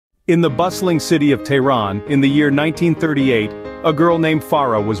In the bustling city of Tehran, in the year 1938, a girl named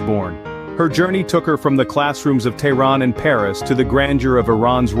Farah was born. Her journey took her from the classrooms of Tehran and Paris to the grandeur of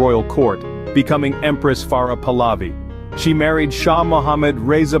Iran's royal court, becoming Empress Farah Pahlavi. She married Shah Mohammad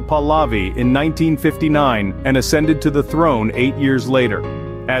Reza Pahlavi in 1959 and ascended to the throne 8 years later.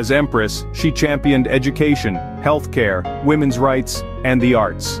 As Empress, she championed education, healthcare, women's rights, and the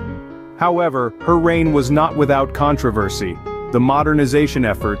arts. However, her reign was not without controversy. The modernization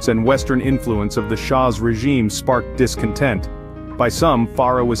efforts and Western influence of the Shah's regime sparked discontent. By some,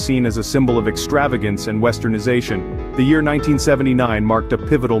 Farah was seen as a symbol of extravagance and westernization. The year 1979 marked a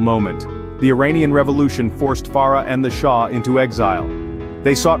pivotal moment. The Iranian Revolution forced Farah and the Shah into exile.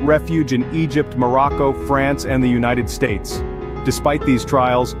 They sought refuge in Egypt, Morocco, France, and the United States. Despite these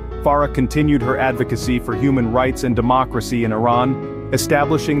trials, Farah continued her advocacy for human rights and democracy in Iran,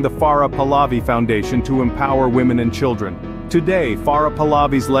 establishing the Farah Pahlavi Foundation to empower women and children. Today, Farah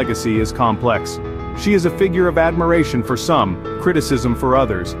Pahlavi's legacy is complex. She is a figure of admiration for some, criticism for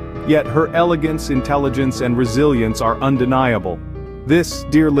others, yet her elegance, intelligence, and resilience are undeniable. This,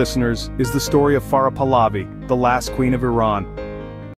 dear listeners, is the story of Farah Pahlavi, the last queen of Iran.